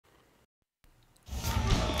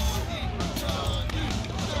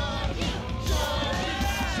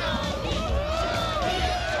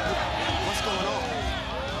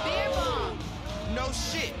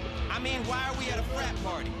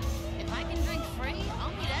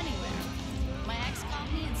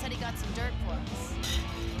some dirt for us.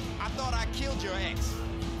 I thought I killed your ex.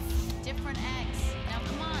 Different ex. Now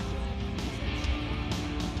come on.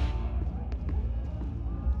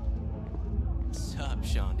 What's up,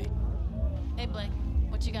 Shaundi? Hey Blake,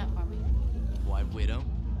 what you got for me? White Widow?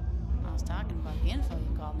 I was talking about the info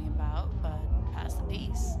you called me about, but pass the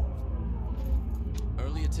peace.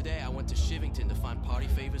 Earlier today, I went to Shivington to find party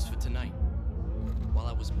favors for tonight. While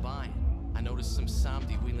I was buying, I noticed some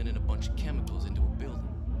Samdi wheeling in a bunch of chemicals into a building.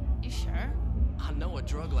 You sure? I know a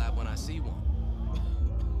drug lab when I see one.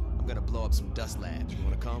 I'm gonna blow up some dust labs. You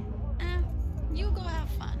wanna come? You go have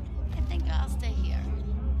fun. I think I'll stay here.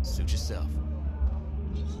 Suit yourself.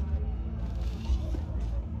 I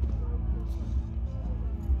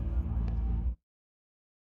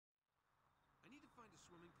need to find a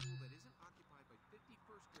swimming pool that isn't occupied by 50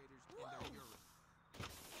 first graders and their urine.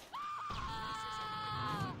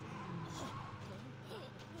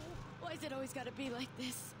 Why's it always gotta be like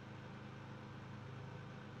this?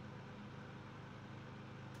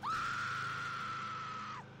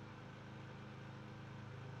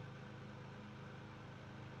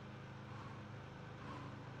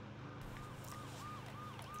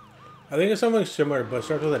 I think it's something similar, but it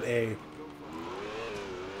starts with an A.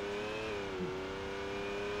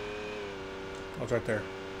 Oh, it's right there.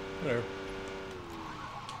 There.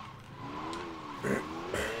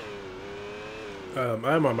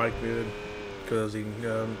 I have my mic muted because I was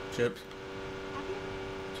eating chips.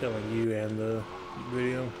 Telling you and the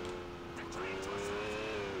video.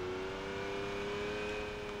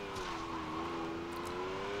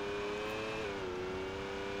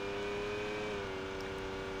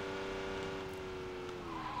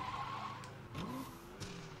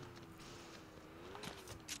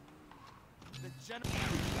 Gotta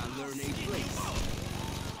learn a place.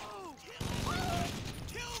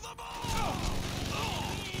 Kill them all!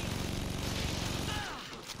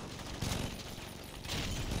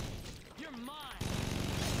 You're mine!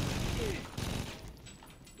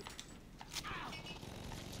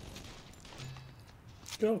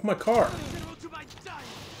 Get off my car. To my diet!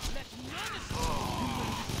 Let none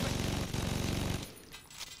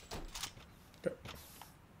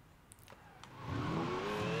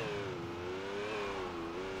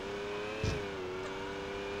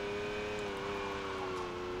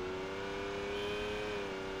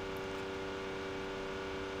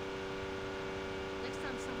Next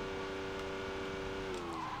time someone...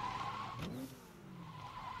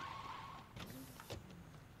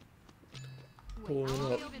 Pulling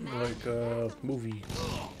up like a movie.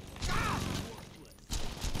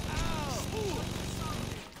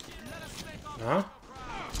 Huh?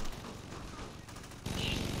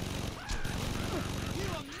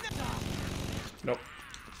 Nope.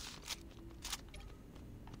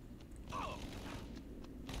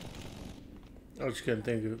 I was just gonna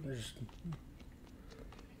think of just.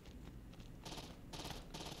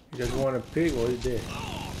 He doesn't want a pig, well, he's dead.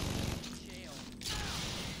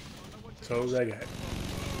 So was that guy.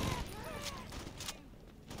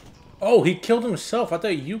 Oh, he killed himself. I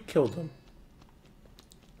thought you killed him.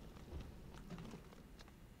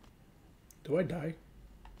 Do I die?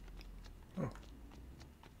 Oh.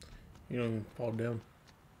 You don't even fall down.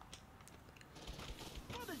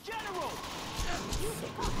 For the general!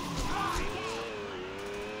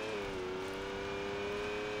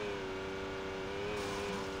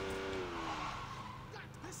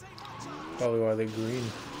 Probably why they're green.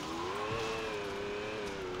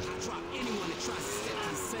 I'll drop anyone that tries to step to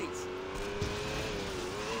the Saints.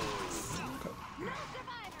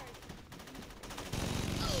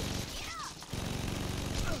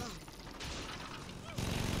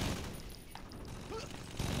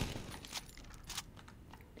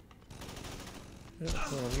 Yeah,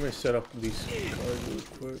 hold on, let me set up these cars real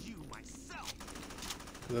quick.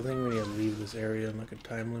 Because I think we need to leave this area in like a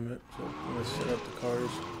time limit. So I'm going to set up the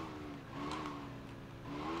cars.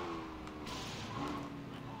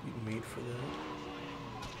 Need meat for that.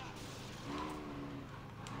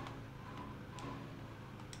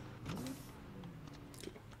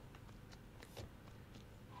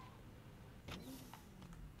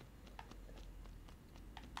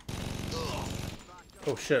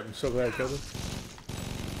 Oh shit, I'm so glad I killed him.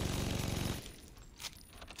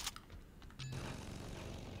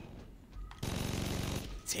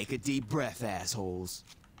 Take a deep breath, assholes.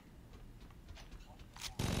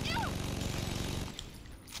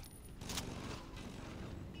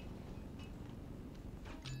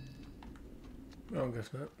 Oh, I guess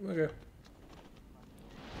not. Okay.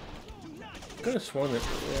 Could have sworn it.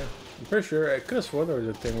 Yeah, I'm pretty sure. I could have sworn there was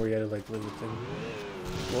a thing where you had to like leave a thing.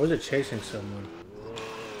 Or was it chasing someone?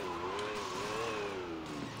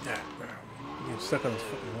 Yeah, you're stuck on this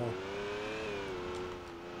fucking wall.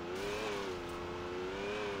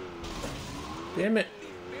 Damn it.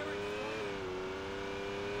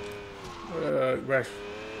 Crash.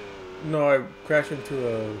 No, I crashed into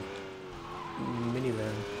a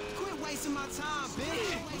minivan. Quit wasting my time, bitch.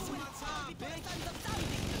 Quit wasting my time, bitch.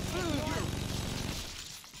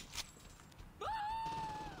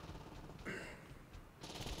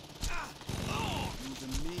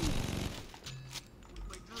 Using me.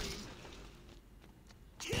 My dream.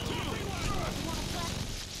 Shit.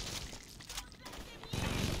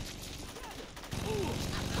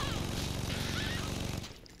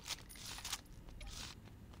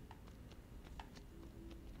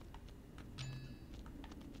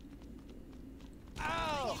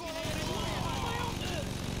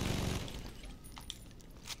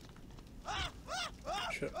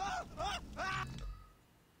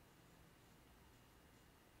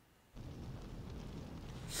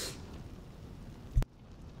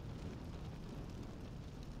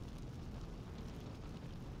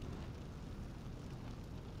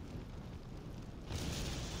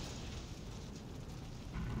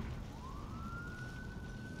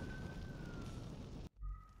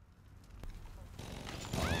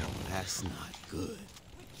 That's not good.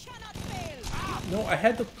 No, I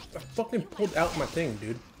had to. I fucking pulled out my thing,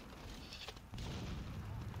 dude.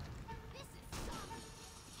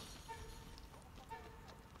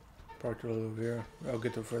 Parked it over here. I'll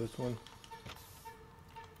get the furthest one.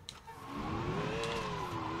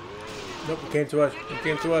 Nope, it came to us. It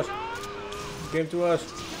came to us. It came to us.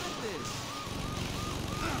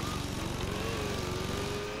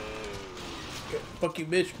 Fuck you,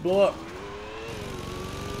 bitch. Blow up.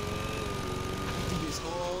 Do this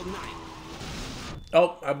all night.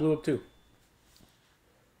 Oh, I blew up too.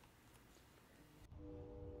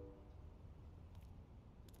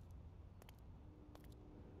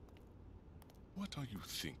 What are you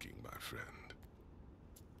thinking, my friend?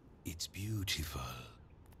 It's beautiful.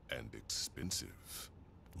 And expensive.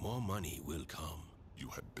 More money will come. You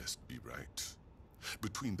had best be right.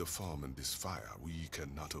 Between the farm and this fire, we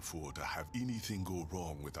cannot afford to have anything go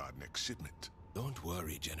wrong with our next shipment. Don't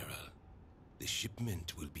worry, General. The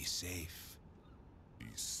shipment will be safe.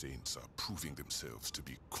 These saints are proving themselves to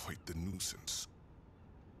be quite the nuisance.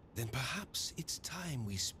 Then perhaps it's time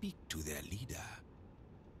we speak to their leader.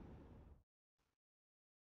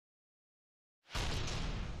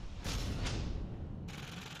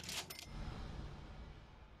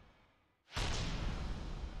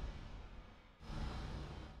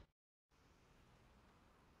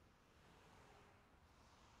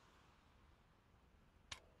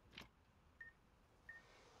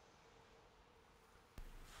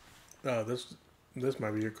 Oh, this might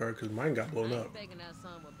be your car because mine got blown up. Begging that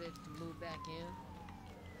son of a bitch to move back in.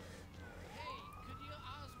 Hey, could you?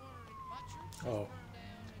 I was wondering, my church just Oh. burned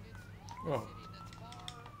down and it's Oh. city that's far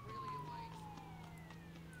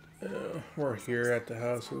really away. We're here at the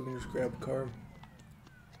house, so we can just grab a car.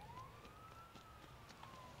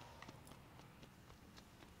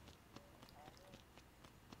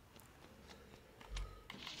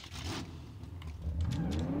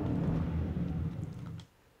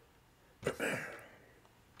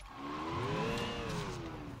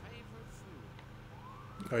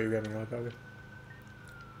 Oh, you're grabbing a helicopter?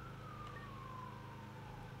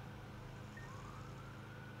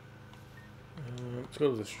 Let's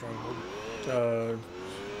go to the stronghold.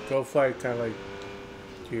 Go fly kind of like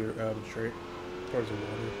to your straight towards the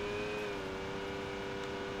water.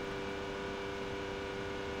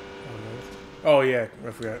 Oh yeah,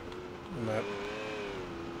 I forgot the map.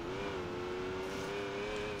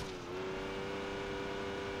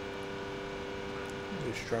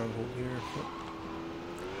 The stronghold here.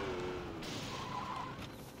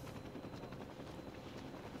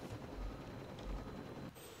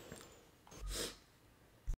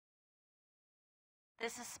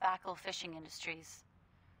 This is Spackle Fishing Industries.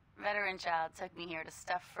 Veteran child took me here to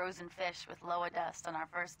stuff frozen fish with Loa dust on our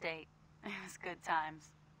first date. It was good times.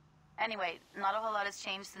 Anyway, not a whole lot has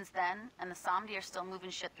changed since then, and the Somdi are still moving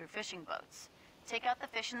shit through fishing boats. Take out the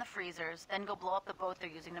fish in the freezers, then go blow up the boat they're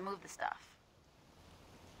using to move the stuff.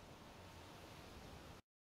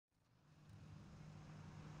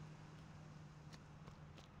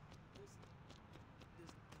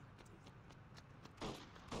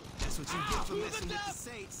 That's what you get for messing with the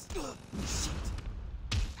saints.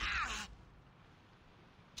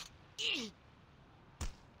 Shit.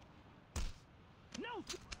 No.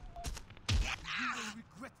 You will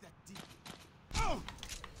regret that deeply. Oh.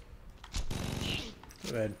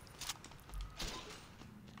 Go ahead.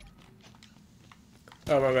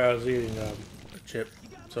 Oh my bad, I was eating a chip,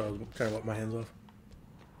 so I was trying to wipe my hands off.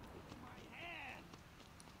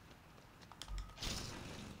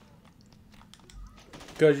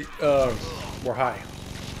 Because we're high. Have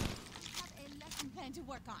a lesson plan to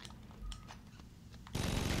work on.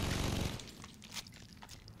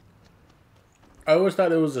 I always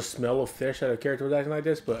thought it was the smell of fish that a character was acting like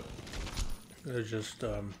this, but it was just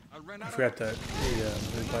I forgot that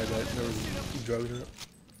implied that there was drugs in it.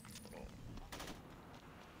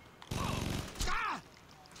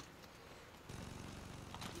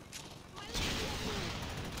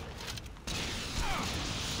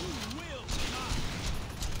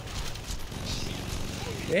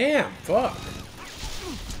 Damn, fuck.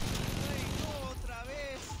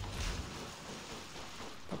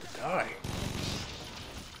 About to die.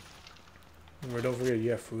 Remember, don't forget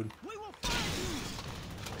you have food.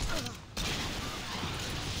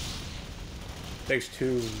 Takes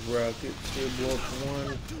 2 rockets to blow up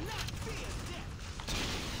 1.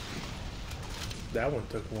 That one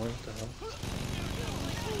took 1. What the hell?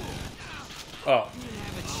 Oh. You didn't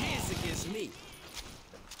have a chance against me.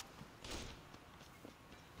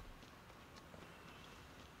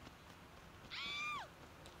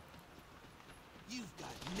 You've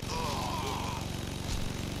got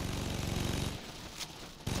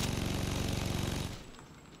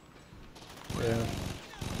Yeah.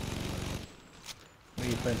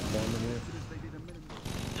 Maybe plant the bomb in here.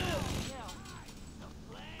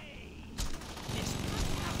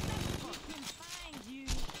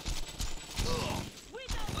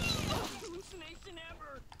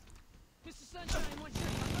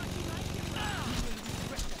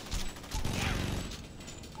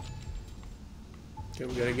 Okay,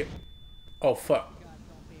 we gotta get. Oh fuck.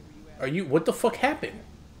 Are you? What the fuck happened?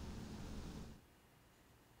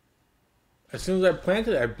 As soon as I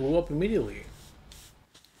planted it, I blew up immediately.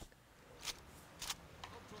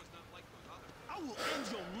 I will end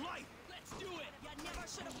your life. Let's do it. You never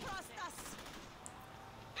should have crossed us.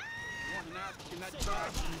 Want an ass in that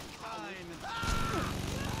charge? Fine.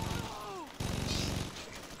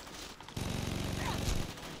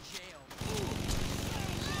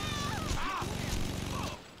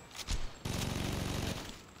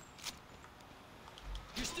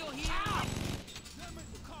 You're still here.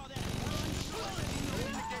 Call that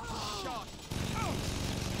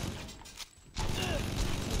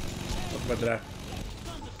What about that?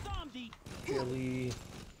 Kelly.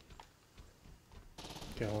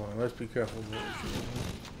 Okay, hold on. Let's be careful.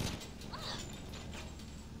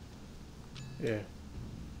 Yeah.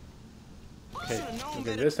 Okay.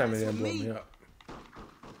 Okay. This time it didn't blow me up.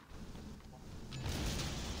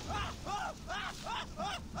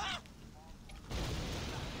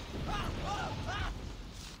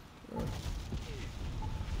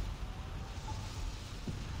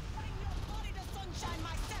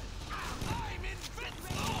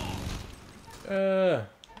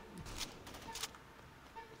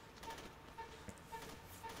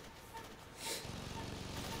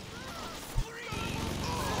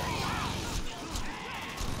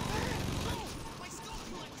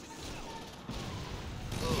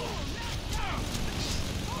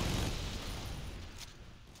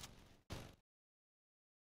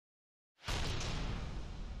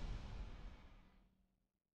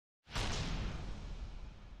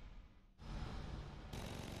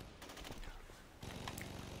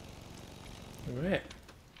 Alright.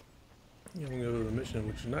 Yeah, I'm gonna go to the mission,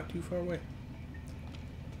 which is not too far away.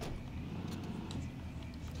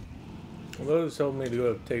 Although this told me to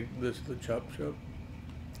go take this to the chop shop.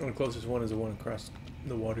 And the closest one is the one across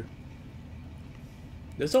the water.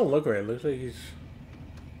 This don't look right. It looks like he's...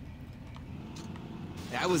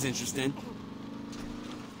 That was interesting.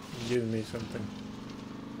 giving me something.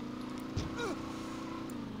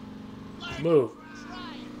 Move.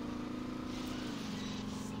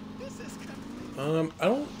 I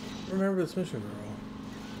don't remember this mission very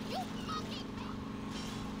well.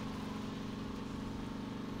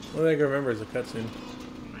 All I can remember is a cutscene.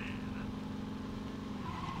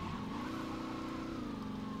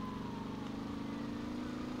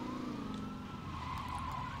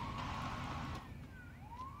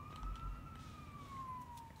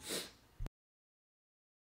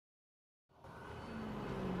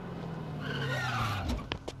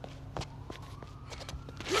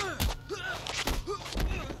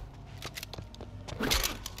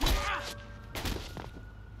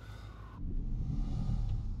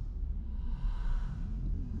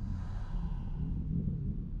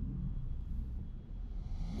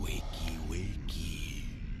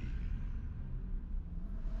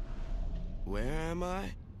 Where am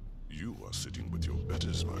I? You are sitting with your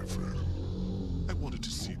betters, my friend. I wanted to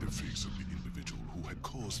see the face of the individual who had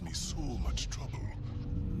caused me so much trouble.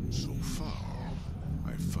 So far,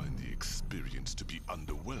 I find the experience to be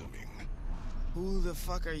underwhelming. Who the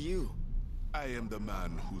fuck are you? I am the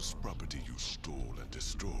man whose property you stole and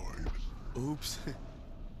destroyed. Oops.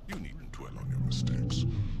 You needn't dwell on your mistakes.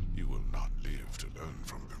 You will not live to learn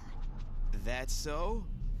from them. That's so?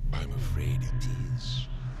 I'm afraid it is.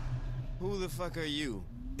 Who the fuck are you?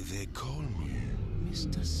 They call me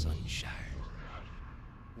Mr. Sunshine.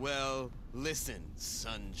 Well, listen,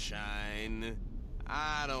 Sunshine.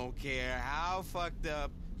 I don't care how fucked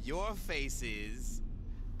up your face is.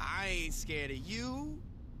 I ain't scared of you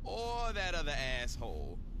or that other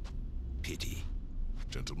asshole. Pity.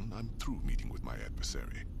 Gentlemen, I'm through meeting with my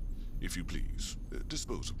adversary. If you please,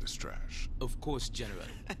 dispose of this trash. Of course, General.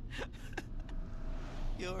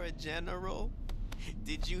 You're a general?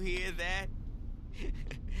 Did you hear that?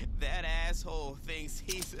 That asshole thinks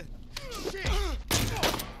he's a... Shit!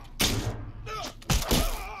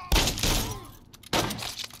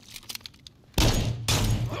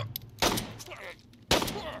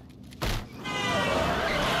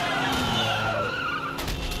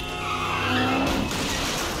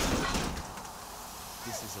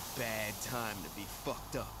 This is a bad time to be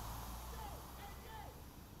fucked up.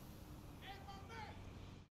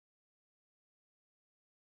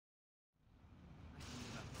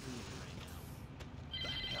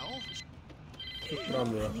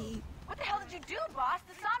 What the hell did you do, boss?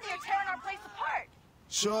 The zombie are tearing our place apart.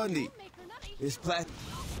 Shawnee, it's plat.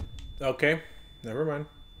 Okay, never mind.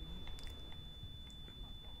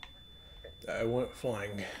 I went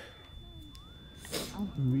flying. I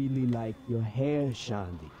really like your hair,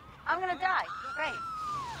 Shandi. I'm gonna die. Great.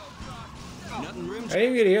 Nothing rim. I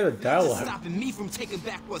didn't get to hear the dialogue. Stopping me from taking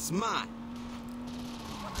back what's mine.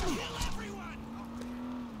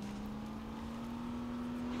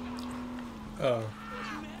 Oh.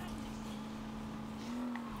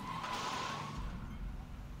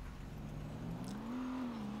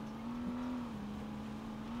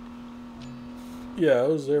 Yeah, I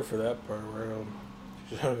was there for that part where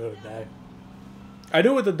she's not gonna die. I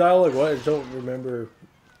knew what the dialogue was, I just don't remember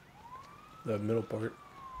the middle part.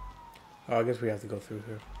 Oh, I guess we have to go through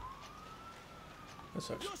here. That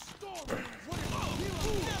sucks. We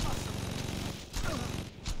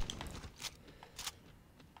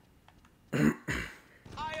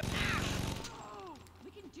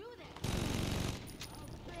can do this.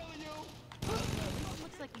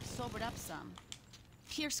 Looks like we've sobered up some.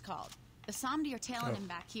 Pierce called. The Somdi are tailing him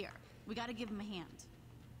back here. We gotta give him a hand.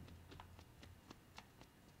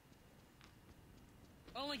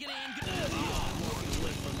 Only gonna end good. Walking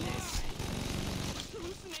away from this.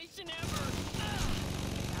 Hallucination ever.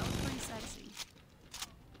 That was pretty sexy.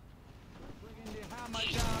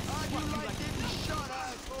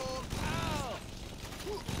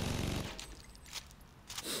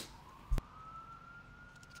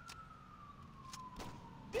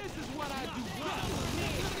 This is what I do. Where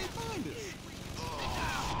did they find us?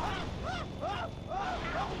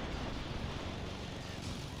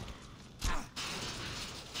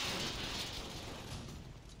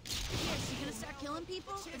 Pierce, you gonna start killing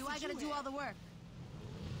people? Or do I gotta do all the work?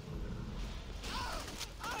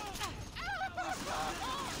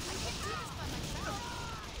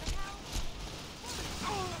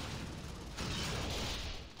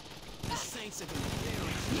 The Saints are gonna bury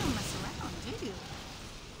us. You don't mess around, do you?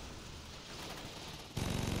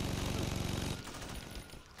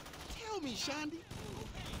 Tell me, Shandi.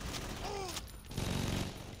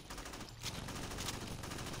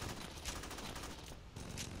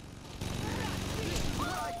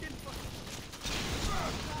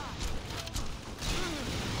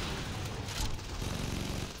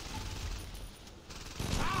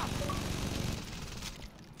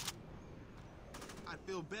 I'd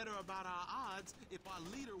feel better about our odds if our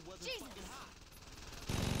leader wasn't Jesus. fucking hot.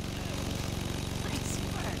 Nice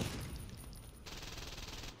work.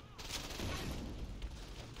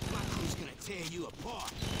 My crew's gonna tear you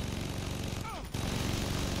apart.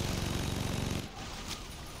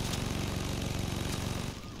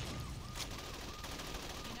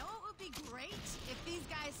 You know what would be great? If these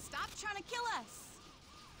guys stopped trying to kill us.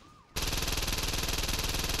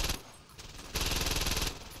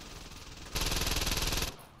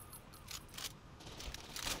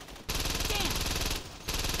 Damn!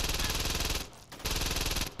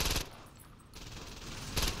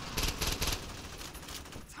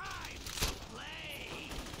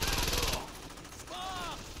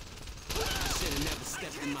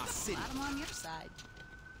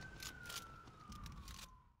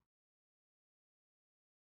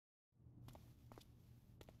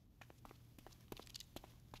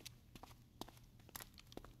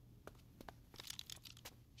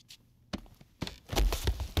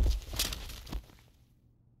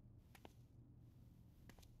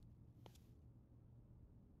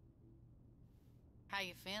 How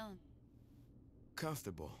you feeling?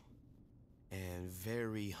 Comfortable. And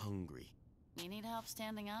very hungry. You need help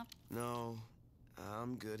standing up? No,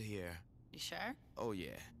 I'm good here. You sure? Oh,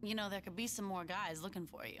 yeah. You know, there could be some more guys looking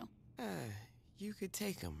for you. You could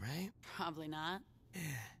take them, right? Probably not. Yeah,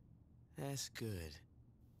 that's good.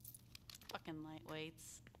 Fucking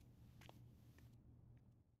lightweights.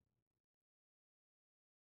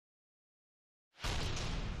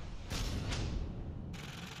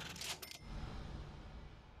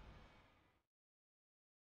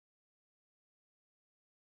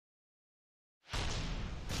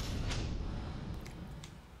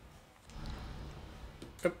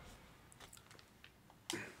 Yep.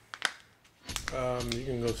 You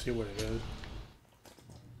can go see what it is.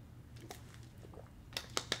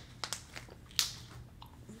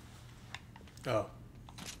 Oh.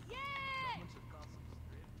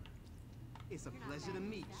 It's a pleasure to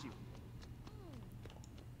meet you.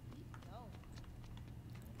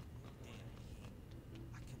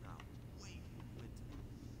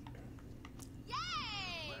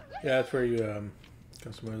 Yeah, that's where you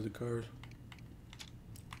customize the cars.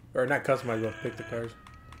 Or not customize, but pick the cars.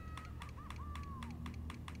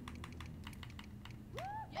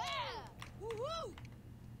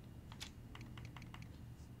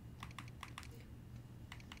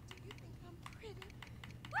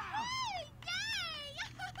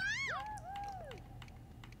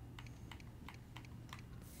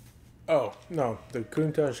 Oh, no. The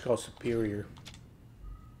Countach is called Superior.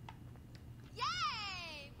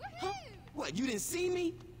 What, you didn't see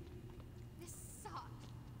me? This sucked.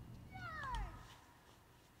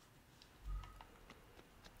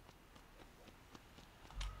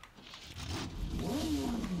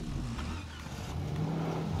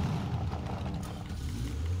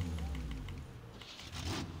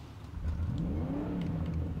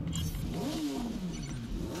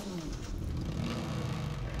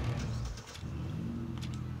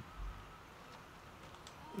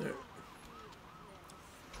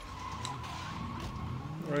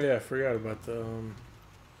 Oh yeah, I forgot about the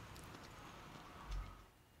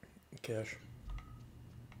cash.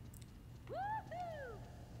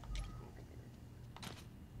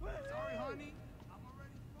 Sorry, honey. I'm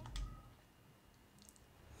already broke.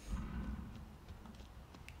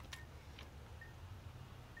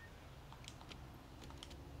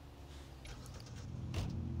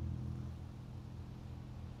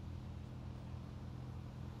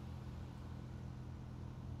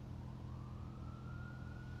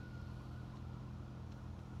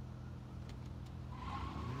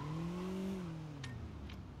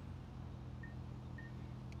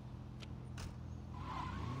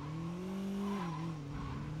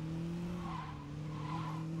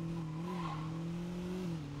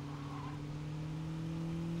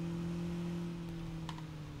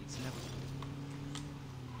 It's never.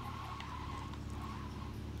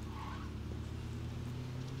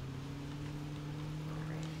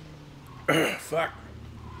 Fuck.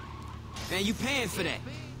 Man, you paying for that.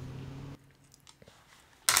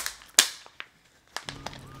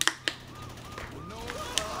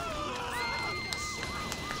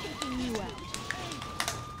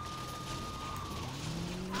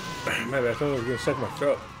 Maybe I thought it was getting stuck in my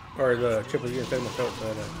throat. Or the chip was getting stuck in my throat, so I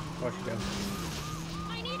had to wash it down.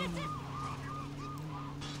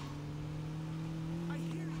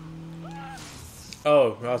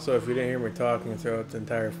 Oh, also, if you didn't hear me talking throughout the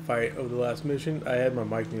entire fight of the last mission, I had my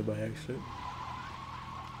mic muted by accident.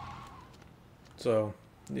 So,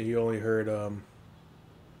 you only heard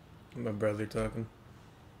my brother talking.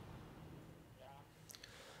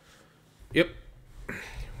 Yep. I'm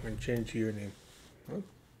going to change your name. Huh?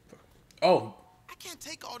 Oh! I can't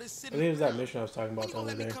take all this I sitting think it was that around. mission I was talking about the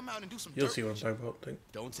other day. You'll see what I'm talking about. Think.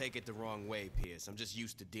 Don't take it the wrong way, Pierce. I'm just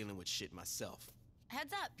used to dealing with shit myself.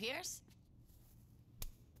 Heads up, Pierce.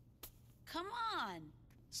 Come on.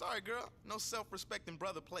 Sorry, girl. No self-respecting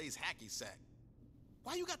brother plays hacky sack.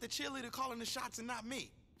 Why you got the cheerleader calling the shots and not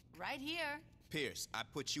me? Right here. Pierce, I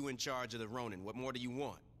put you in charge of the Ronin. What more do you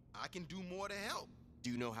want? I can do more to help. Do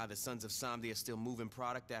you know how the Sons of Samdi are still moving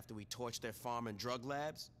product after we torched their farm and drug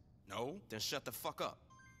labs? No? Then shut the fuck up.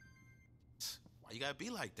 Why you gotta be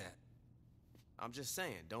like that? I'm just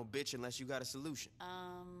saying, don't bitch unless you got a solution.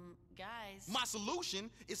 Guys. My solution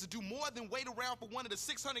is to do more than wait around for one of the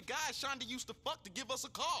 600 guys Shonda used to fuck to give us a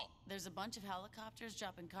call. There's a bunch of helicopters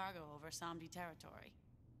dropping cargo over Samdi territory.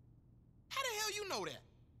 How the hell you know that?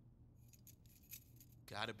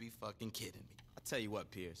 Gotta be fucking kidding me. I'll tell you what,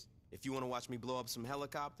 Pierce. If you want to watch me blow up some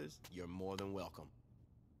helicopters, you're more than welcome.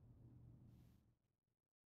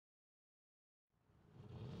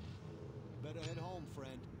 Better head home,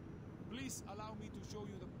 friend. Please allow me to show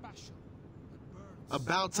you the passion that burns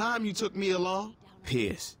About time you took me along.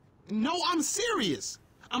 Pierce. No, I'm serious.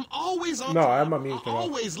 I'm always on No, time. I have my music I off.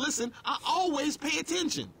 always listen. I always pay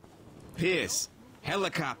attention. Pierce.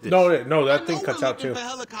 Helicopters. No, that I thing know cuts we're out looking too. for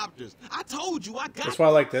helicopters. I told you I got That's why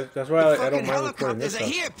I like this. That's why I don't Fucking mind recording helicopters this are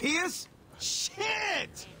stuff. here, Pierce.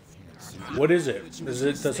 Shit! What is it? Is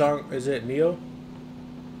it the song? Is it Neo?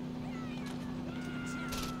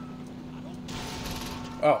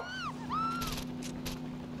 Oh.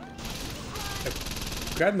 I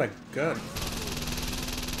grabbed my gun.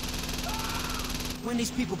 When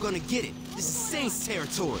these people gonna get it? This is Saints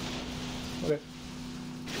territory. Okay.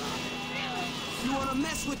 You wanna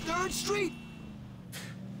mess with 3rd Street?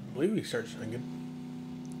 I believe we start singing.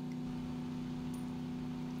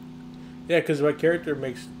 Yeah, because my character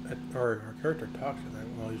makes, or our character talks to that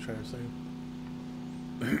while he's trying to sing.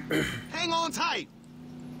 Hang on tight.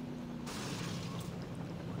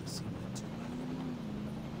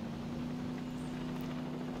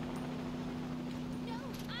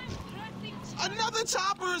 Another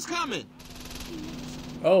chopper is coming.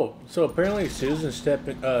 Oh, so apparently Susan's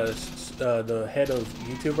stepping, the head of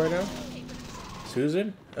YouTube right now.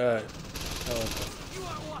 Susan? Oh,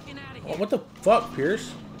 what the fuck,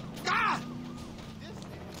 Pierce? God!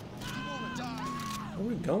 Where are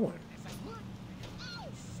we going?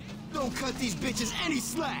 Don't cut these bitches any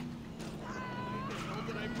slack.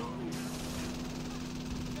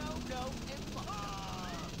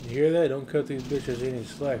 You hear that? Don't cut these bitches any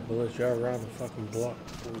slack, but let's drive around the fucking block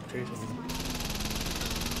before we chase them.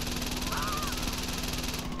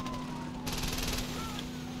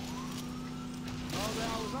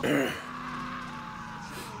 I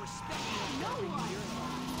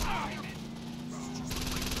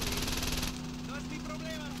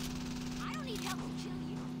don't need help to kill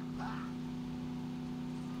you.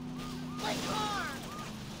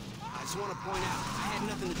 I just wanna point out, I had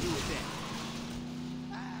nothing to do with that.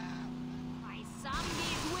 My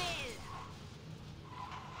zombies will.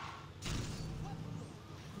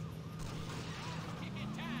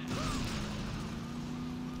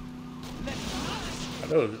 I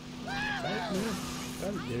know.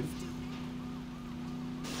 That was good.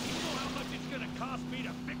 You know how much it's gonna cost me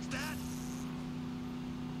to fix that?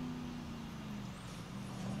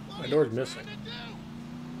 My door's missing.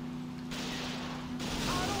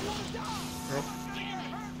 Oh.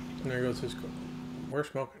 And there goes his car. We're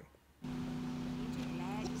smoking.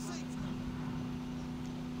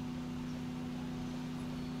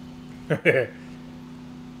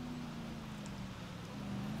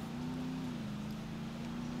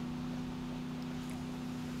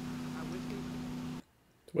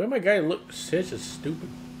 The way my guy sits is stupid.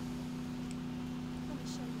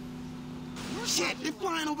 Shit, they're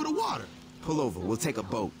flying over the water. Pull over, we'll take a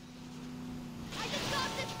boat.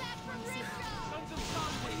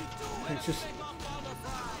 It's just...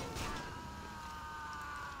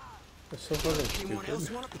 It's so fucking Anyone else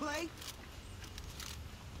stupid. wanna play?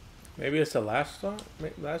 Maybe it's the last song?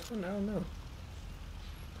 Last one? I don't know.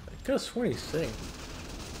 I could have sworn he sang.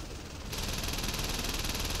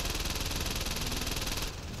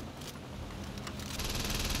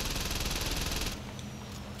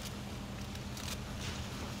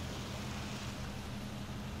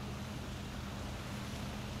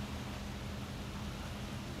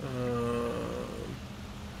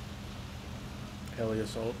 Heli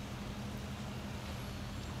assault.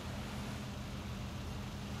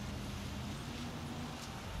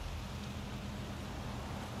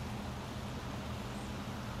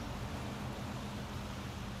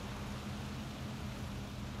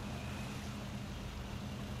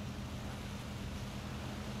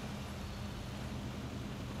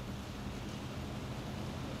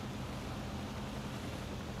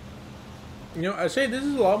 You know, I say this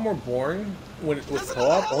is a lot more boring with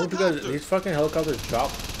co-op, only because these fucking helicopters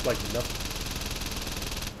drop like nothing.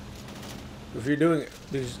 If you're doing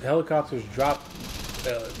these helicopters drop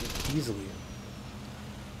easily,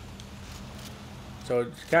 so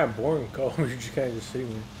it's kind of boring co-op. You're just kind of just sitting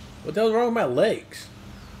there. What the hell's wrong with my legs?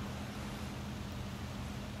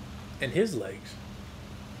 And his legs.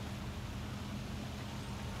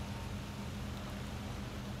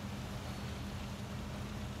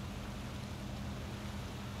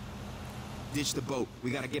 Ditch the boat.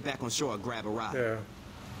 We gotta get back on shore and grab a ride. Yeah.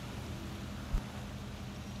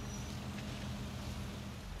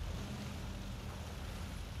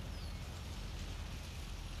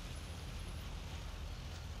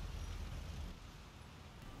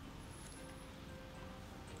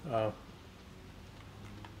 Oh.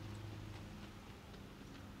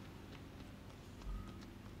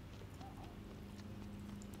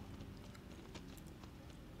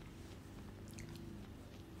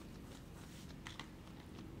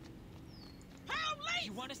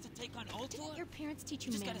 You want us to take on Ultor? Didn't your parents teach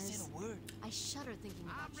you just manners? gotta say the word. I shudder thinking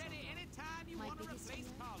about I'm ready Shogo. anytime you My want to biggest replace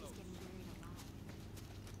fear Carlos. is getting buried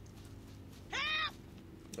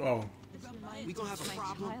alive. Oh. We gonna have a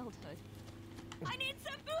problem? Childhood. I need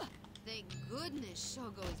some food. Thank goodness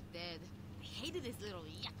Shogo's dead. I hated this little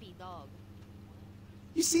yappy dog.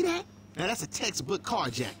 You see that? Now that's a textbook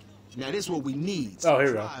carjack. Now this is what we need. Oh, here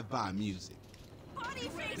we go. Drive-by music. Party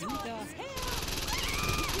face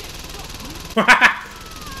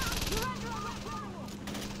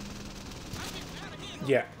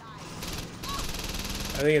Yeah.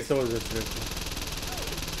 I think it's always this tradition.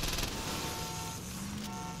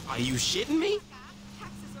 Are you shitting me?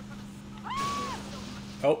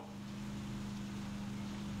 Oh.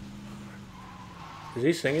 Is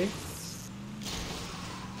he singing?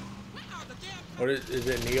 What is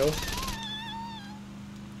it, Neo?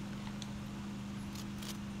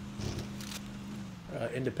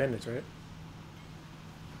 Independence, right?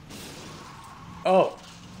 Oh.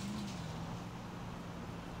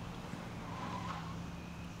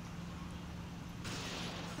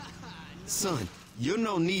 Son, you're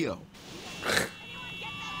no Neo.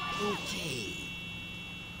 Okay.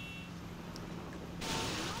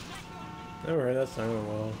 Never heard that song in a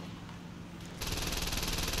while.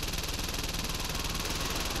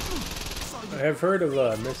 I have heard of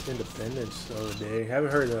Miss Independence the other day.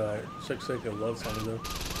 Haven't heard Such Like a Love Song though.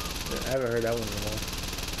 I haven't heard that one in a while.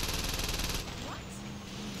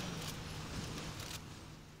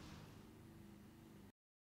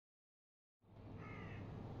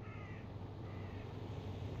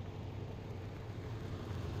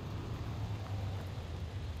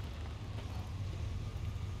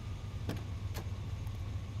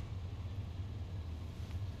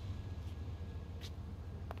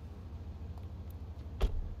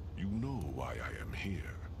 You know why I am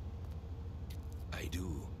here. I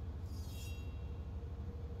do.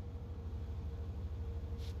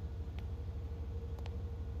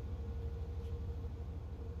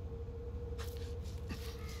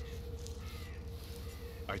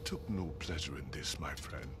 I took no pleasure in this, my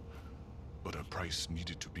friend. But a price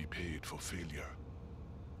needed to be paid for failure.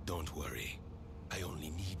 Don't worry. I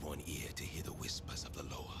only need one ear to hear the whispers of the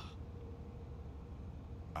Loa.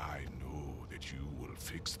 I know that you will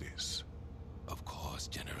fix this. Of course,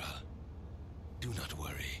 General. Do not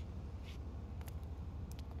worry.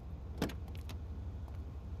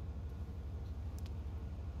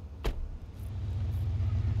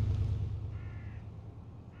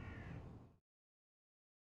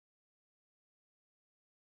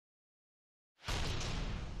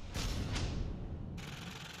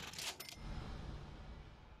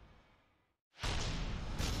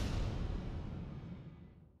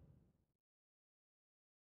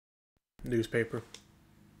 Newspaper.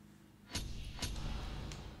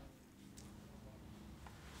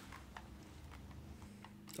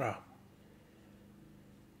 Ah.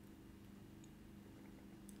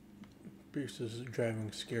 Pierce's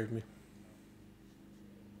driving scared me.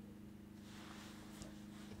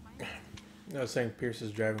 I was saying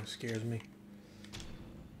Pierce's driving scares me.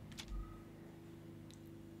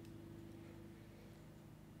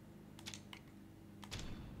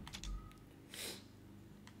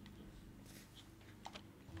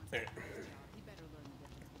 There.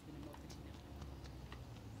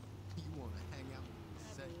 You want to hang out with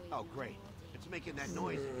the set? Oh, great. It's making that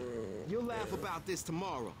noise. You'll laugh about this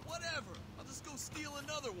tomorrow. Whatever. I'll just go steal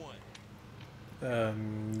another one.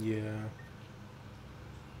 Yeah.